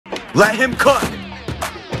Let him cook!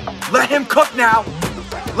 Let him cook now!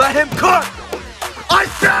 Let him cook! I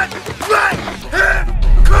said, let him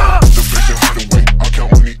cook! The face and hide away. I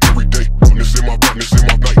count money every day. Goodness in my brightness in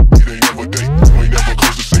my night. It ain't never day. We ain't never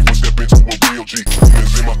close the safe or step into a real G.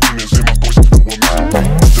 Demons in my voice through a mystery.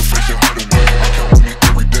 The face and hide away. I count money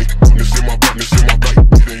every day. Goodness in my brightness in my night.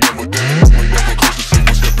 It ain't never day. We ain't never close the safe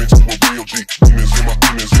or step into a real G. Demons in my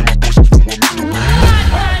voice through a mystery.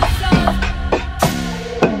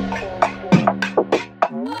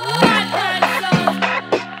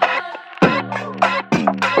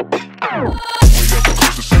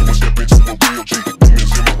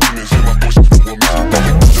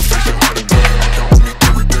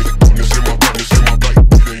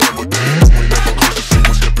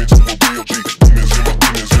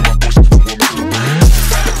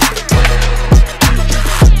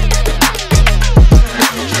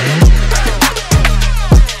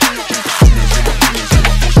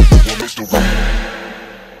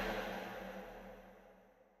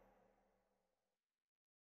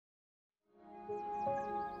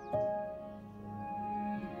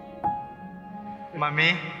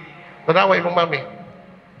 Mommy, Tanaway mo, Mami.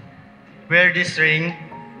 wear this ring,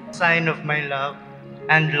 sign of my love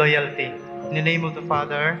and loyalty. In the name of the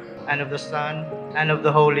Father, and of the Son, and of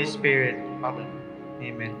the Holy Spirit. Amen.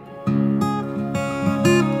 Amen.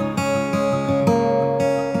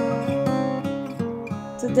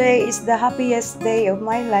 Today is the happiest day of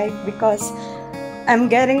my life because I'm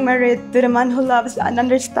getting married to the man who loves and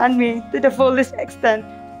understands me to the fullest extent.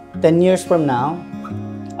 10 years from now,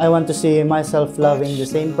 I want to see myself loving the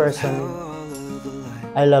same person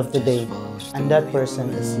I love today, and that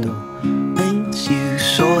person is you. Paints you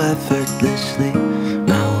so effortlessly.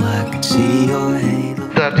 Now I can see your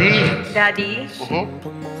halo. Daddy. Daddy,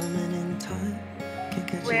 Moment in time.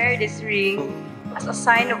 wear this ring as a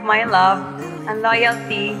sign of my love and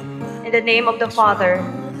loyalty in the name of the Father,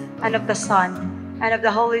 and of the Son, and of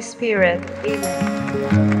the Holy Spirit. Amen.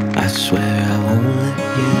 I swear I won't let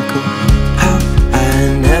you go. How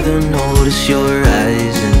I never noticed your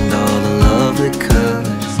eyes and all the lovely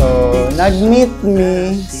colors. So, nag-meet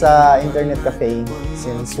me sa internet cafe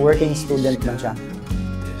since working student man siya.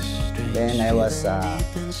 Then, I was a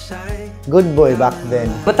good boy back then.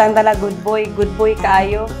 Butang tala good boy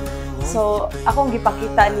kaayo. So, akong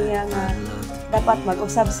gipakita niya nga dapat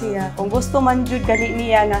mag-usab siya. Kung gusto man jud gani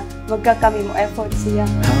niya nga magkakami mo effort siya.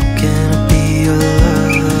 How can I be your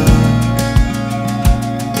love?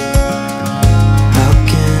 How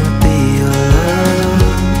can I be your love?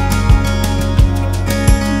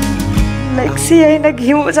 Like siya ay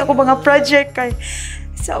naghimo sa ako mga project kay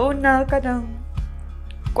sa una kanang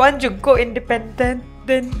kuan jud ko independent.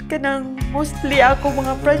 Then kanang mostly ako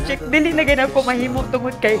mga project dili na gyud ako mahimo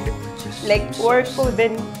tungod kay like work ko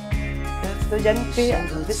then estudyante at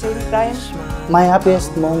the same time. My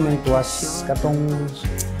happiest moment was katong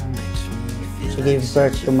she gave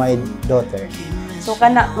birth to my daughter. So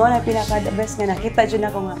kana mo na pinaka the best nga nakita jud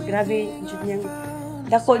nako nga grabe jud niyang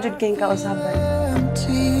dako jud kay kausaban.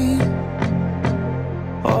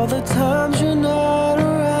 All the times you're not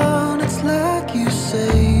around, it's like you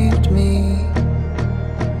saved me.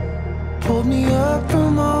 Pulled me up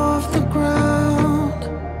from off the ground.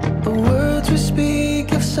 The words we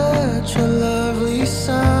speak have such a lovely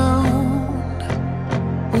sound.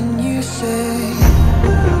 When you say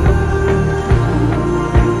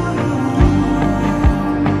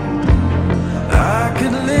I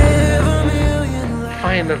could live a million lives.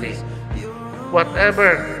 Finally,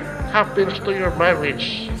 whatever happens to your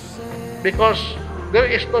marriage, because there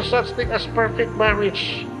is no such thing as perfect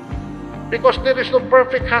marriage, because there is no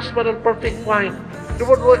perfect husband and perfect wife. There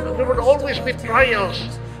would always be trials.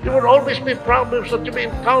 There would always be problems that you may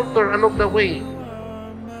encounter along the way.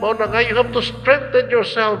 Mauna nga, you have to strengthen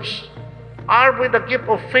yourselves, armed with the gift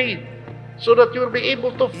of faith, so that you will be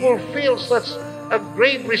able to fulfill such a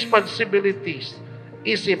great responsibilities.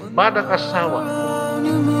 Isip ba ng asawa?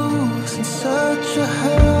 You move in such a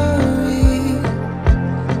hurry.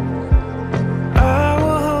 I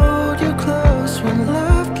will hold you close when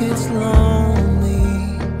life gets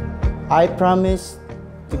lonely. I promise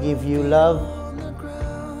to give you love,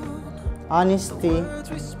 honesty,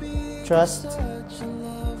 trust,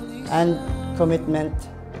 and commitment.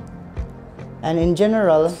 And in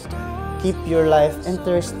general, keep your life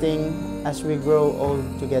interesting as we grow old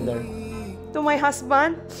together. To my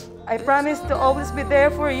husband, I promise to always be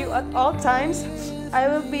there for you at all times. I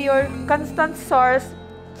will be your constant source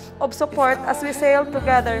of support as we sail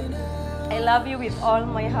together. I love you with all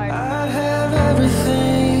my heart. I have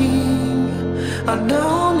everything. I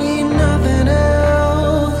don't need nothing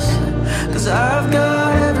else. 'Cause I've got